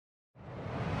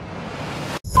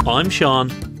I'm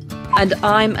Sean. And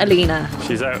I'm Alina.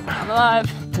 She's out. I'm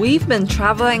alive. We've been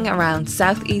travelling around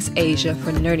Southeast Asia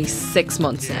for nearly 6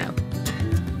 months now.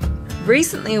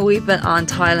 Recently we've been on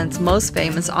Thailand's most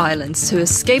famous islands to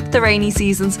escape the rainy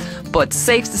seasons, but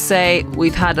safe to say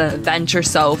we've had an adventure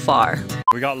so far.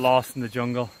 We got lost in the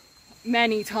jungle.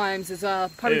 Many times as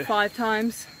well, probably 5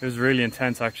 times. It was really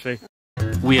intense actually.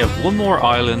 We have one more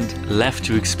island left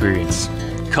to experience,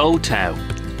 Koh Tao,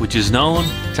 which is known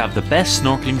to have the best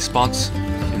snorkeling spots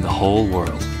in the whole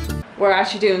world. We're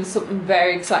actually doing something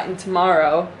very exciting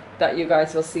tomorrow that you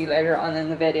guys will see later on in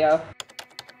the video.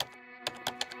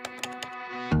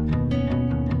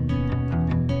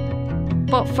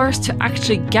 But first, to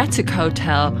actually get to Koh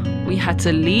Tao, we had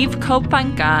to leave Koh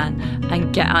Phangan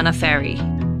and get on a ferry.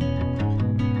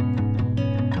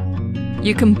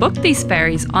 You can book these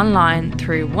ferries online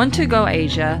through One2Go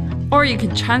Asia, or you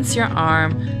can chance your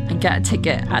arm and get a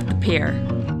ticket at the pier.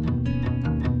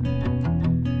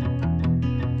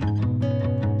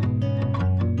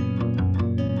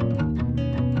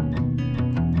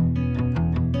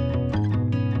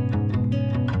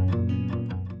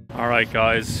 Alright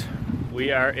guys,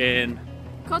 we are in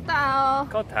Koh Tao.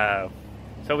 Koh Tao.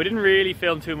 So we didn't really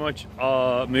film too much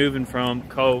moving from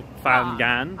Koh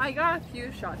Phangan. I got a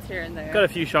few shots here and there. Got a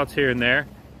few shots here and there.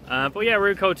 But yeah,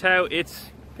 we're in Koh Tao.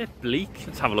 It's a bit bleak.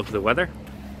 Let's have a look at the weather.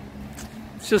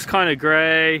 It's just kind of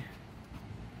grey.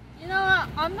 You know what?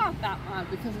 I'm not that mad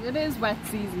because it is wet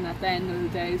season at the end of the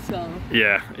day, so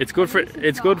Yeah, it's good for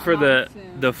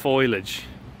the foliage.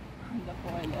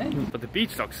 But the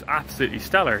beach looks absolutely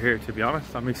stellar here, to be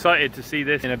honest. I'm excited to see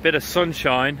this in a bit of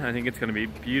sunshine. I think it's going to be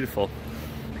beautiful.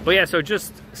 But yeah, so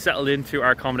just settled into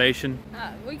our accommodation.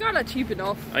 We got it cheap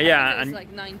enough. Yeah, it's and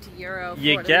like €90.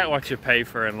 You get what you pay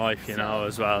for in life, you know,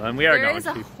 as well. And we are going cheap.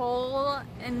 There is a hole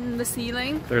in the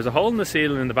ceiling. There's a hole in the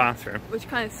ceiling in the bathroom, which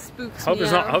kind of spooks me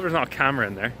out. I hope there's not a camera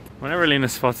in there. Whenever Lena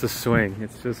spots a swing,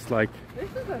 it's just like... This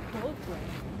is a cool swing.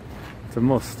 It's a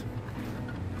must.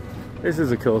 This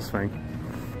is a cool swing.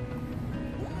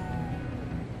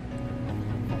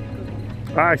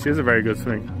 Actually, it's a very good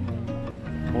swing.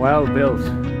 Well built.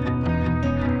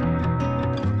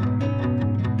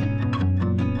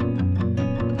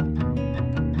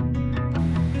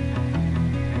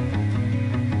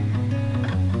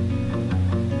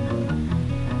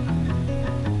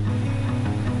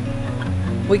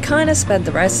 We kind of spent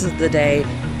the rest of the day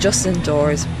just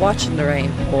indoors watching the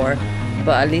rain pour,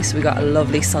 but at least we got a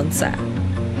lovely sunset.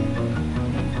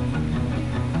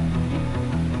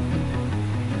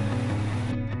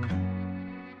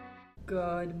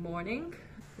 Good morning.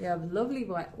 We have lovely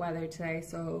wet weather today,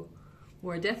 so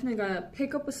we're definitely gonna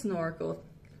pick up a snorkel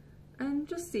and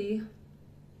just see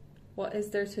what is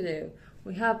there to do.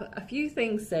 We have a few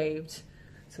things saved,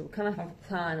 so we kind of have a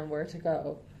plan on where to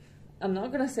go. I'm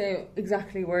not gonna say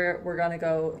exactly where we're gonna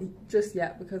go just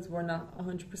yet because we're not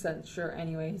 100% sure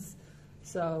anyways.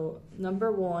 So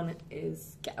number 1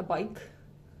 is get a bike,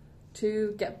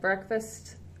 2 get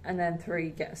breakfast, and then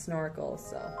 3 get a snorkel.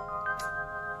 So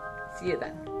see you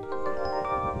then.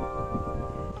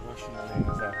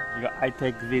 You got, I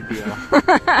take video.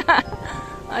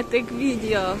 I take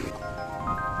video.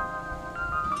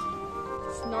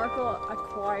 Snorkel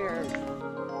acquired.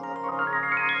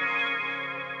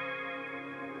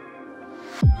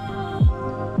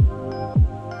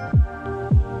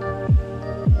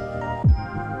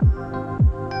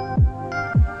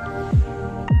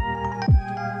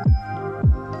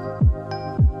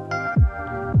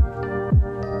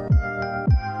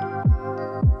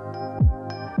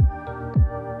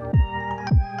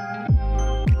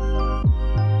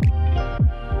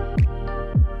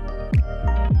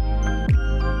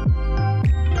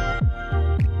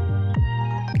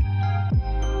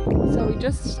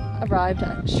 Just arrived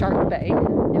at Sairee Bay.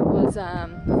 It was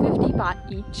 50 baht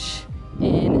each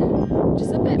in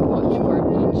just a bit much for a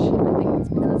beach. I think it's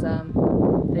because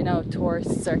they know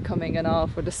tourists are coming and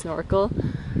off with a snorkel.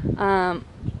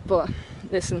 But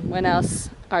listen, when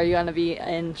else are you gonna be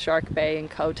in Sairee Bay in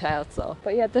Koh Tao? So,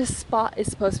 but yeah, this spot is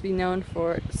supposed to be known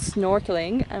for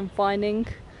snorkeling and finding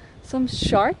some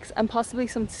sharks and possibly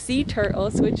some sea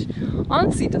turtles, which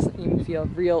honestly doesn't even feel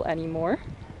real anymore.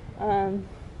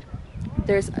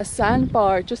 There's a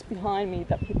sandbar just behind me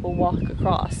that people walk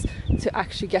across to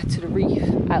actually get to the reef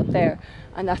out there,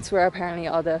 and that's where apparently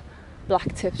all the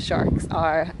black-tipped sharks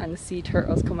are and the sea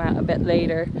turtles come out a bit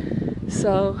later.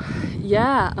 So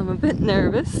yeah, I'm a bit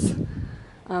nervous.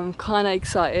 I'm kind of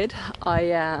excited.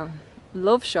 I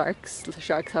love sharks.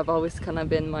 Sharks have always kind of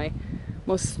been my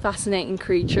most fascinating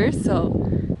creatures,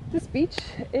 so this beach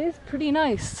is pretty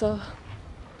nice. So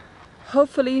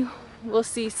hopefully we'll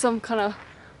see some kind of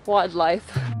wildlife.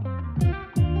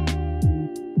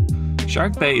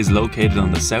 Shark Bay is located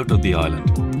on the south of the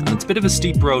island, and it's a bit of a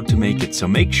steep road to make it, so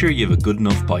make sure you have a good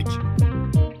enough bike.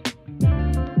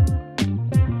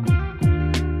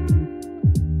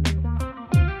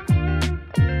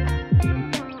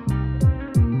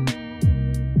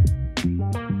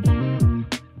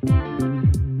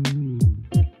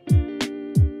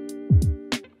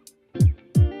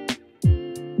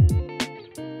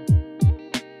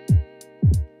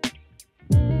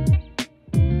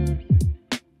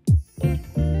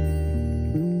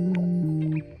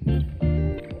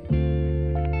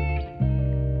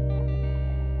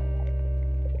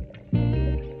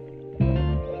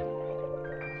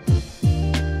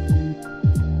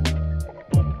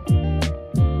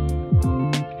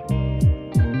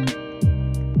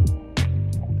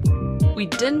 We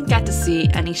didn't get to see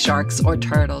any sharks or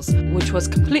turtles, which was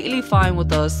completely fine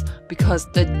with us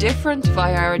because the different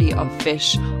variety of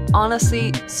fish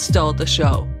honestly stole the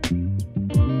show.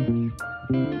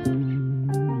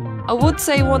 I would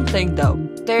say one thing though,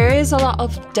 there is a lot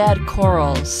of dead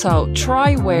coral, so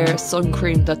try wear sun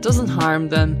cream that doesn't harm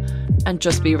them and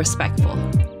just be respectful.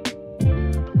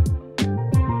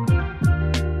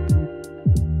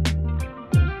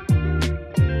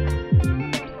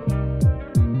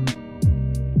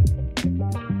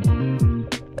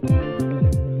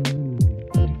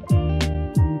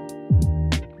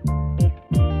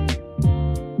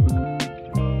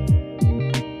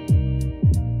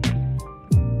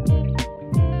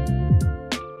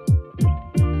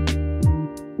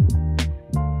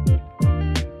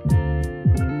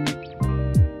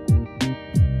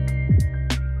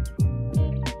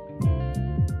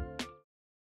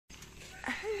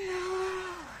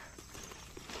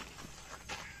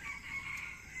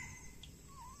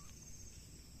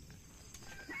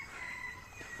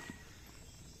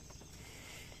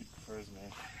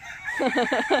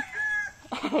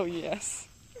 Oh yes.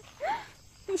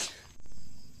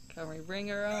 Can we bring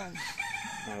her on?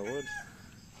 I would.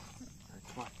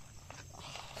 Come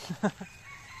on.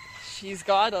 She's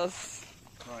got us.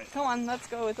 Right. Come on, let's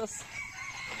go with us.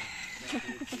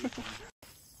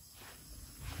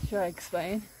 Should I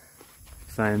explain?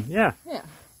 Same. Yeah. Yeah.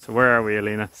 So where are we,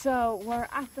 Alina? So we're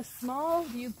at the small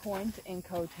viewpoint in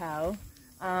Koh Tao.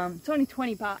 It's only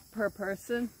 20 baht per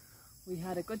person. We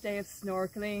had a good day of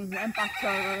snorkeling, went back to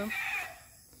our room.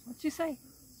 What'd you say?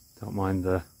 Don't mind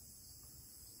the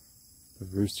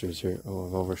roosters here. Oh,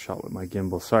 I've overshot with my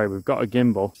gimbal. Sorry, we've got a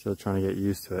gimbal. Still trying to get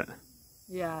used to it.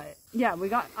 Yeah, we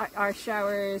got our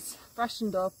showers,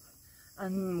 freshened up,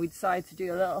 and we decided to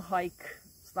do a little hike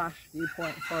 /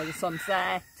 viewpoint for the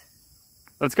sunset.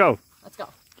 Let's go. Let's go.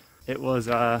 It was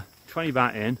 20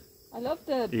 baht in. I love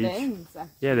the bins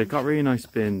actually. Yeah, they've got really nice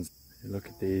bins. Look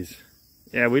at these.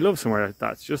 Yeah, we love somewhere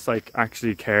that's just like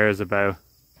actually cares about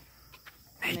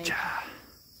nature.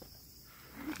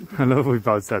 I love we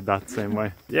both said that the same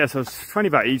way. Yeah, so it's 20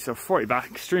 baht each, so 40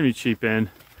 baht, extremely cheap in.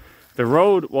 The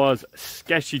road was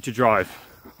sketchy to drive.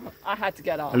 I had to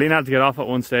get off. Alina had to get off at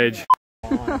one stage.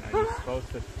 Yeah. Are you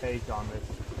supposed to take on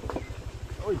this?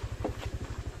 Oi.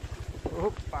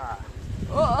 Hoppa.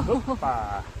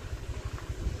 Hoppa.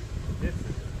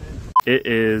 It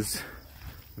is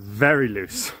very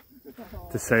loose,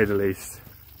 to say the least.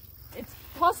 It's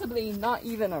possibly not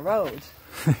even a road.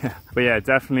 Yeah. But yeah,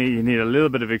 definitely you need a little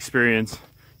bit of experience.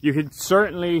 You could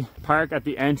certainly park at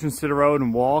the entrance to the road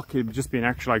and walk. It would just be an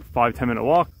extra like 5-10 minute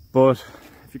walk. But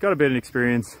if you've got a bit of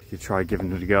experience, you try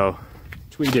giving it a go.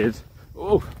 Which we did.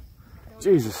 Oh,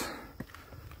 Jesus.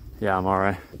 Yeah, I'm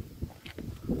alright.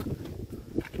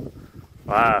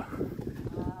 Wow.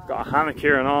 Got a hammock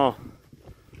here and all.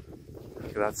 Look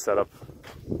at that setup.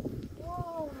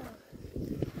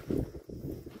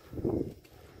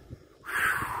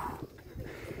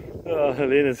 Oh,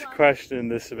 Alina's questioning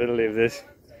the stability of this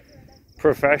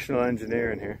professional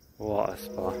engineer in here. What a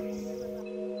spot.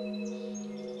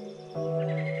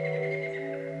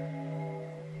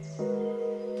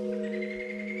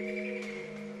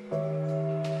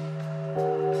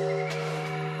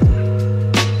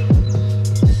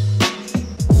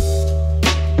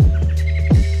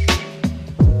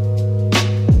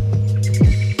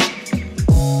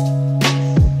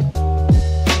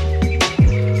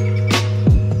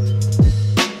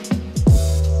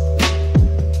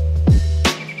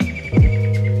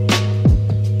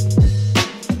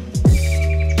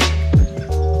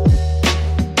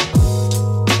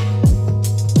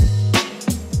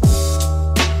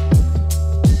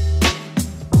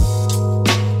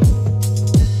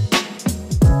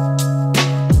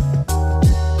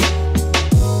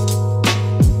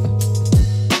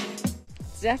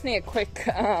 Definitely a quick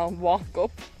walk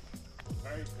up,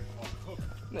 Very quick walk.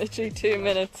 Literally 2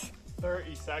 minutes.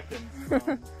 30 seconds.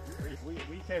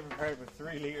 We came prepared with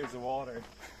 3 litres of water,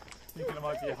 thinking it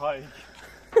might be a hike.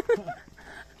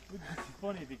 It's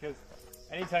funny because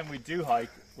anytime we do hike,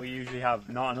 we usually have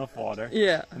not enough water.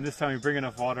 Yeah. And this time we bring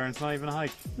enough water and it's not even a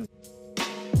hike.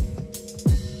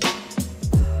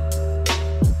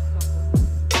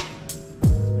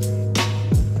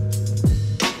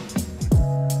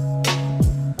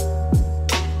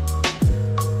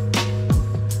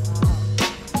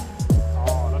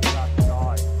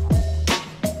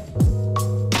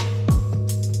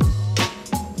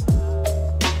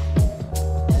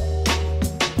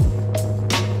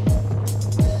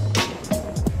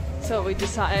 So we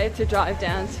decided to drive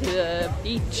down to the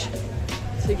beach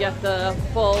to get the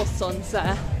full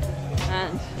sunset,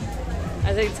 and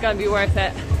I think it's gonna be worth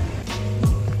it.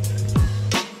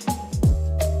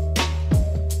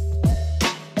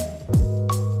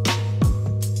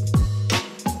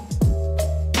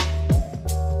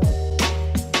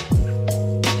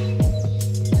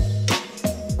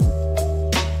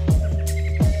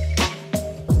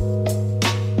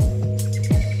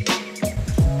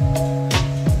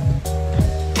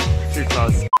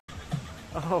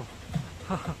 Oh.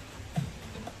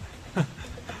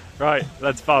 Right,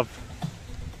 let's pop.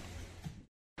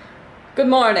 Good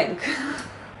morning.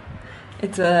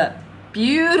 It's a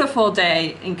beautiful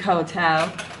day in Koh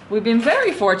Tao. We've been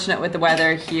very fortunate with the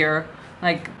weather here.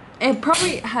 Like, it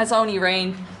probably has only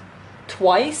rained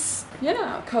twice.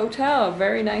 Yeah, Koh Tao,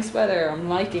 very nice weather. I'm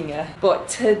liking it. But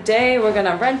today we're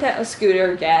gonna rent out a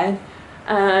scooter again,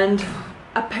 and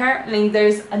apparently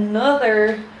there's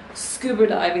another scuba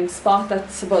diving spot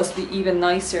that's supposed to be even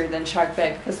nicer than Shark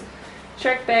Bay, because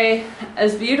Shark Bay,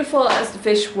 as beautiful as the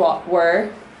fish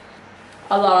were,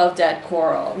 a lot of dead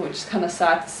coral, which is kind of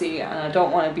sad to see, and I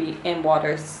don't want to be in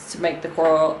waters to make the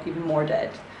coral even more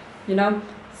dead, you know?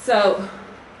 So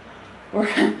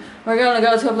we're gonna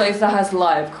go to a place that has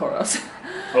live corals.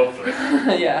 Hopefully.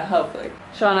 Yeah, hopefully.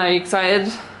 Sean, are you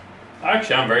excited?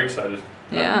 Actually, I'm very excited.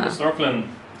 Yeah. The snorkeling,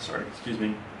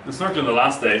 the snorkeling the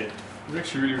last day was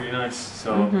actually really, really nice.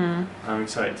 So I'm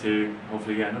excited to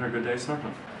hopefully get another good day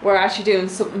snorkeling. We're actually doing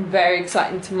something very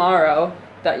exciting tomorrow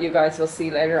that you guys will see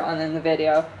later on in the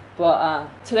video. But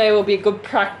today will be good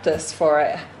practice for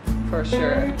it, for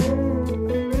sure.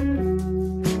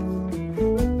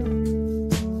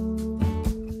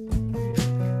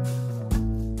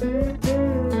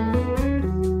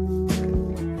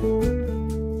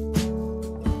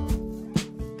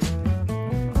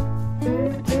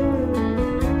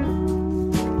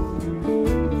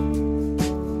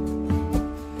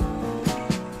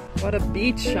 What a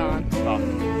beach, Sean. Oh,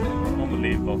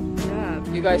 unbelievable. Yeah.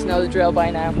 You guys know the drill by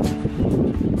now.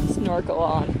 Snorkel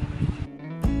on.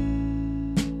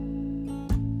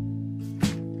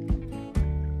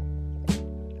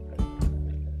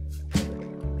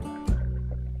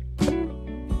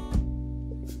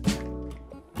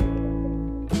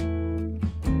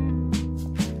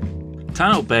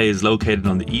 Tanote Bay is located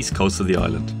on the east coast of the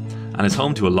island and is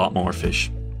home to a lot more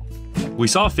fish. We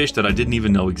saw fish that I didn't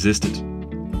even know existed.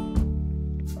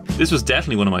 This was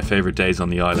definitely one of my favourite days on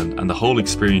the island, and the whole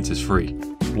experience is free.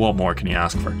 What more can you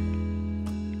ask for?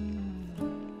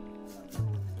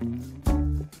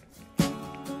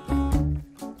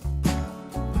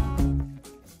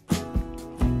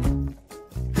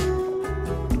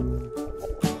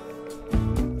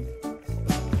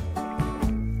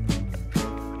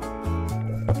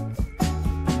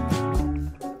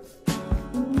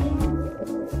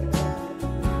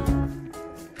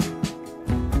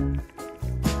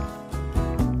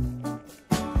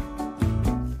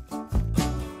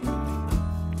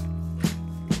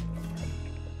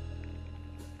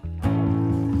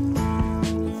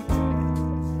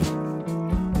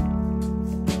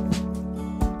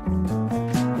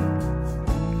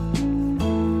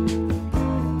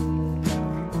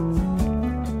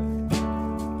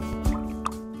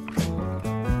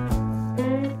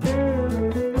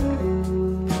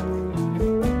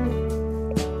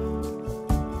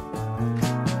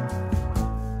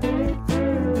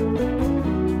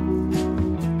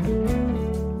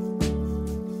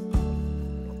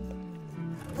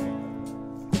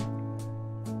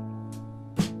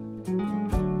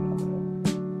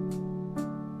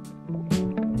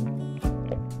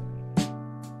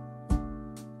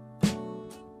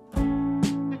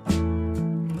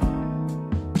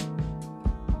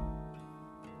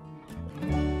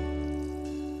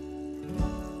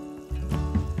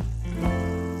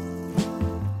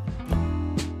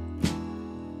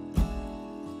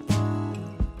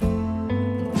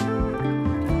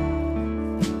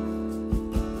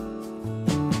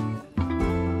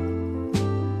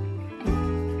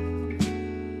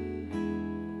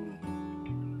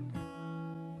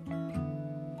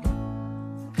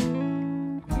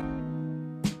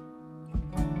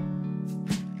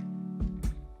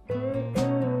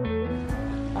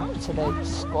 absolute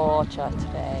scorcher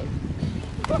today.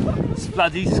 It's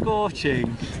bloody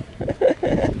scorching.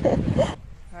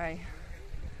 Right,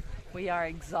 we are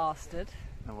exhausted.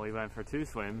 And we went for 2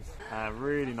 swims.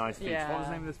 Really nice beach. Yeah. What was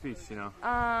the name of this beach, do you know?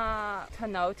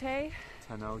 Tanote.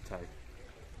 Tanote.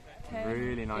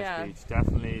 Really nice yeah. beach.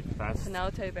 Definitely the best.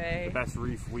 Tanote Bay. The best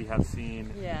reef we have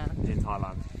seen Yeah. in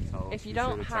Thailand. So If you be sure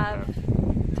don't to check it out.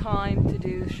 have time to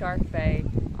do Shark Bay,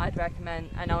 I'd recommend,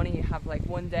 and only have like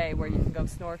one day where you can go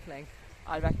snorkeling,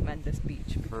 I'd recommend this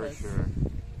beach For because sure.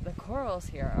 the corals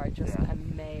here are just Yeah.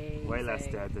 amazing. Way less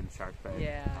dead than Shark Bay.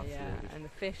 Yeah, Absolutely. yeah, and the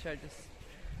fish are just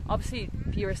obviously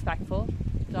be respectful.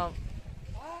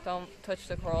 Don't touch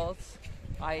the corals.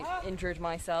 I injured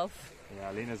myself.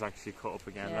 Yeah, Alina's actually cut up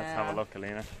again. Let's have a look,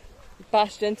 Alina.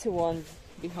 Bashed into one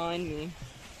behind me.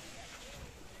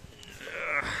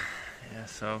 Yeah,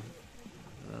 so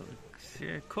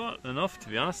yeah, cut enough to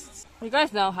be honest. You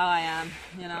guys know how I am,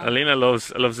 you know. Alina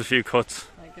loves a few cuts.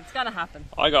 Like it's gonna happen.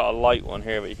 I got a light one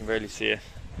here, but you can barely see it.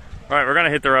 Right, we're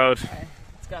gonna hit the road. Okay,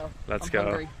 let's go. Let's I'm go.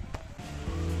 hungry.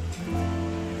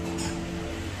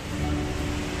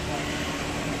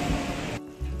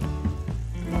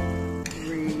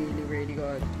 Really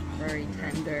good. Very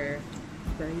tender,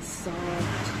 very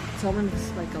soft. It's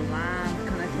almost like a lamb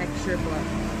kind of texture, but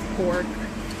pork.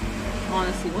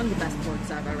 Honestly, one of the best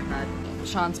porks I've ever had.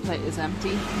 Sean's plate is empty.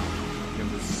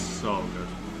 It was so good.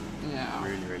 Yeah.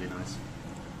 Really, really nice.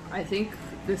 I think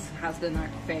this has been our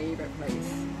favourite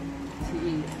place to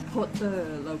eat. Put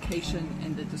the location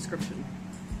in the description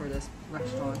for this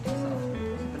restaurant, so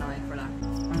keep an eye for that.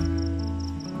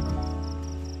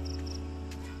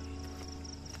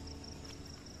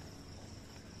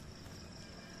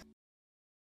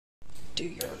 Do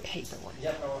your paperwork.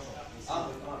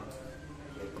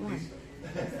 Go on.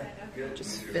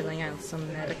 Just filling out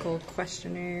some medical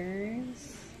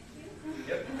questionnaires.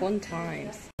 Fun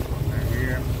times. We're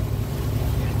here.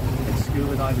 It's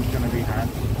scuba diving's gonna be had.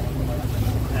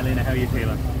 Alina, how are you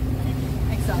feeling?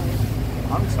 Excited.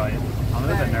 I'm excited. I'm a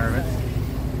little bit nervous.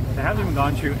 They haven't even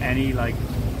gone through any like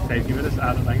safety with us.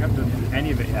 I haven't done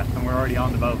any of it yet, and we're already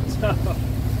on the boat. So.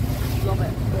 Love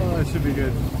it. Oh, it should be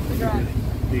good.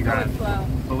 Be grand. Wow.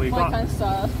 But we've My kind of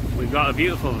style. We've got a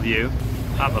beautiful view.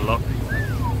 Have a look.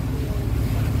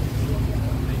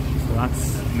 So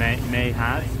that's Mae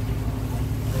Head,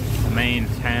 the main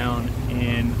town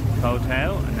in Koh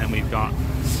Tao, and then we've got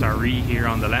Sairee here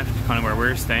on the left, kind of where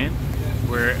we're staying.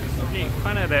 We're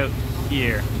kind of about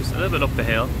here, just a little bit up the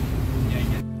hill.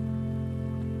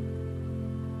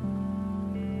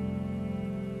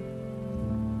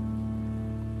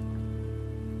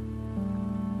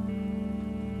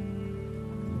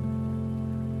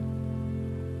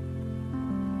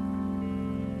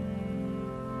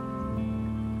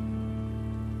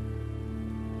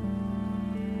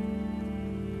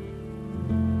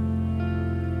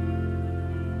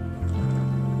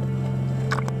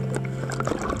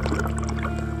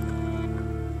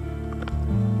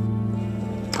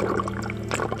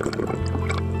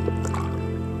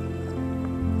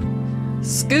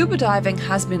 Scuba diving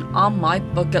has been on my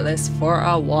bucket list for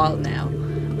a while now,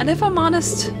 and if I'm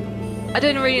honest, I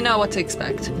didn't really know what to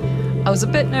expect. I was a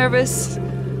bit nervous,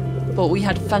 but we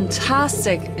had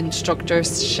fantastic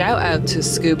instructors. Shout out to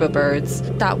Scuba Birds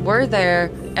that were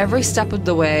there every step of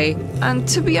the way, and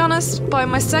to be honest, by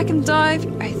my second dive,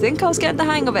 I think I was getting the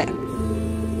hang of it.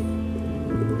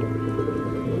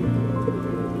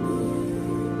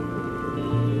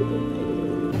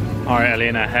 Alright,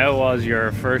 Alina, how was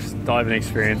your first diving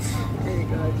experience? Very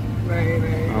good. Very,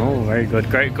 very good. Oh, very good.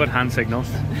 Great, good hand signals.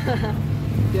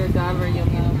 You're a diver, you'll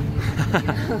know.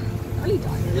 Are you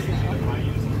divers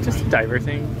now? Just a diver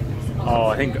thing. Oh,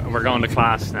 I think we're going to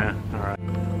class now. Alright.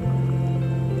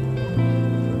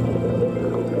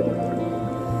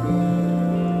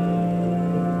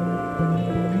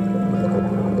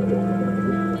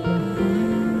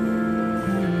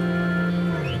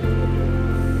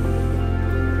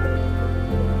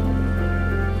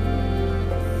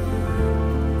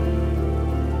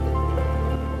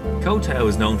 Koh Tao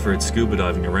is known for its scuba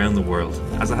diving around the world,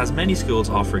 as it has many schools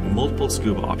offering multiple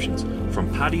scuba options, from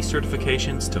PADI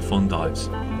certifications to fun dives.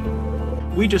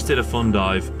 We just did a fun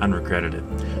dive and regretted it,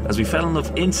 as we fell in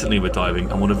love instantly with diving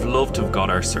and would have loved to have got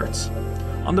our certs.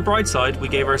 On the bright side, we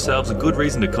gave ourselves a good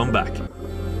reason to come back.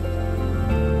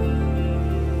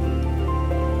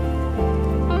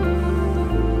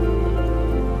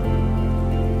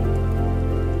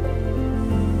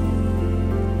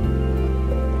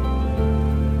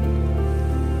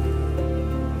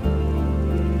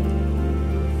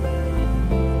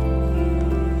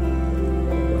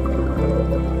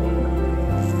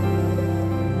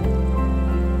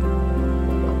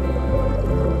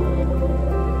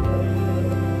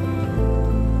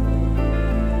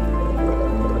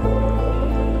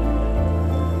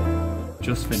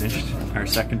 just finished our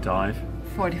second dive.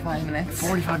 45 minutes.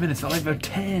 45 minutes, I like about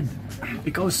 10.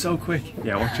 It goes so quick.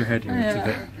 Yeah, watch your head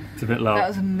here, it's a bit low. That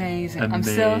was amazing. I'm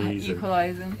still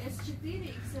equalising.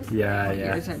 Yeah.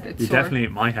 You definitely,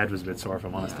 my head was a bit sore if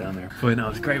I'm honest down there. But no,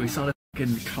 it was great. We saw the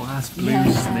fucking class blue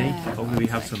snake. Hopefully we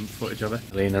have some footage of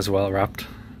it. Lena's well wrapped.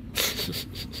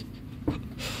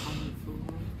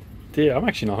 Yeah, I'm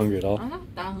actually not hungry at all. I'm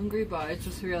not that hungry, but I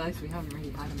just realised we haven't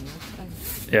really had a meal today.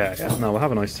 Yeah, no, we'll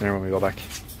have a nice dinner when we go back.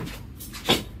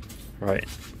 Right,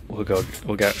 we'll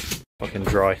get fucking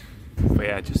dry. But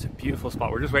yeah, just a beautiful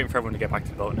spot. We're just waiting for everyone to get back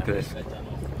to the boat. Look at this.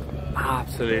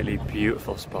 Absolutely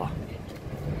beautiful spot.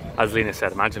 As Lena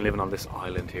said, imagine living on this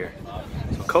island here.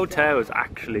 So Koh Tao is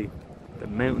actually the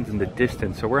mountains in the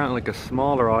distance. So we're on like a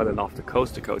smaller island off the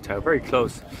coast of Koh Tao, very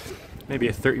close. Maybe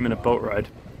a 30-minute boat ride.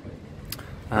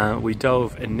 We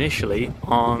dove initially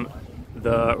on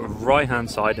the right-hand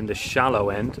side in the shallow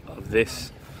end of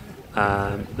this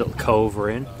little cove we're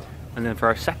in. And then for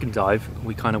our second dive,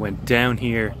 we kind of went down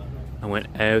here and went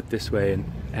out this way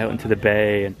and out into the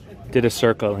bay and did a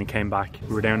circle and came back.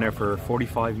 We were down there for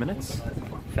 45 minutes.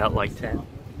 Felt like 10,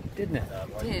 didn't it?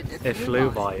 It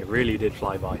flew by. It really did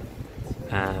fly by.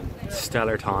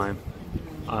 Stellar time.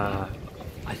 I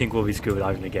think we'll be scuba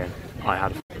diving again. I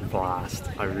had a blast.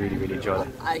 I really enjoyed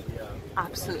it. I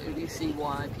absolutely see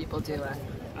why people do it.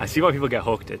 I see why people get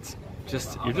hooked. It's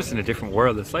just, you're just in a different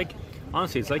world. It's like,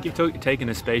 honestly, it's like you've taken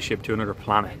a spaceship to another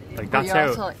planet. Like that's you're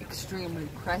also extremely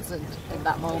present in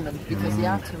that moment because you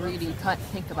have to really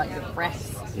think about your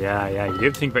breath. Yeah, you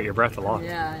have to think about your breath a lot.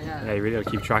 Yeah, you really have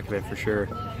to keep track of it for sure.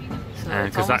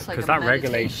 Because that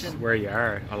regulates where you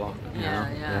are a lot.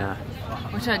 Yeah.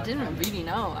 Which I didn't really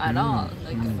know at all.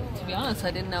 Like to be honest,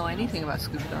 I didn't know anything about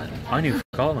scuba diving. I knew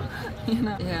all of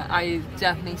them. Yeah, I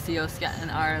definitely see us getting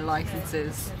our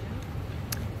licenses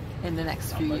in the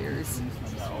next few years.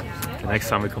 The next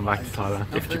time we come back to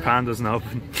Thailand, if Japan doesn't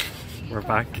open, we're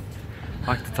back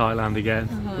to Thailand again.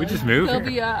 We just move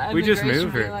here. We just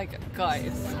move here. Like,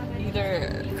 guys,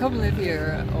 either come live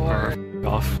here or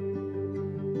off.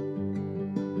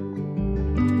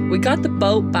 We got the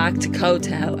boat back to Koh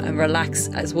Tao and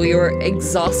relaxed as we were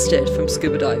exhausted from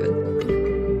scuba diving.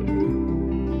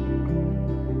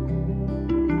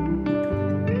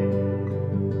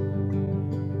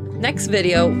 Next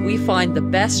video, we find the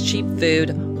best cheap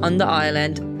food on the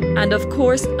island and of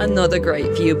course another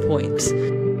great viewpoint.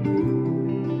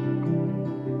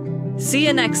 See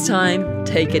you next time.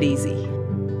 Take it easy.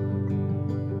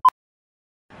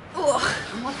 What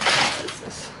the hell is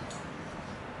this?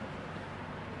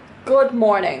 Good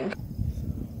morning.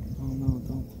 Oh no,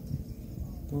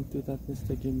 don't do that,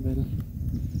 Mr. Gimbal.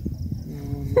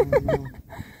 No.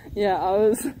 Yeah,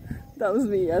 that was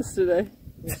me yesterday.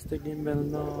 Mr. Gimbal,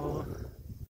 no.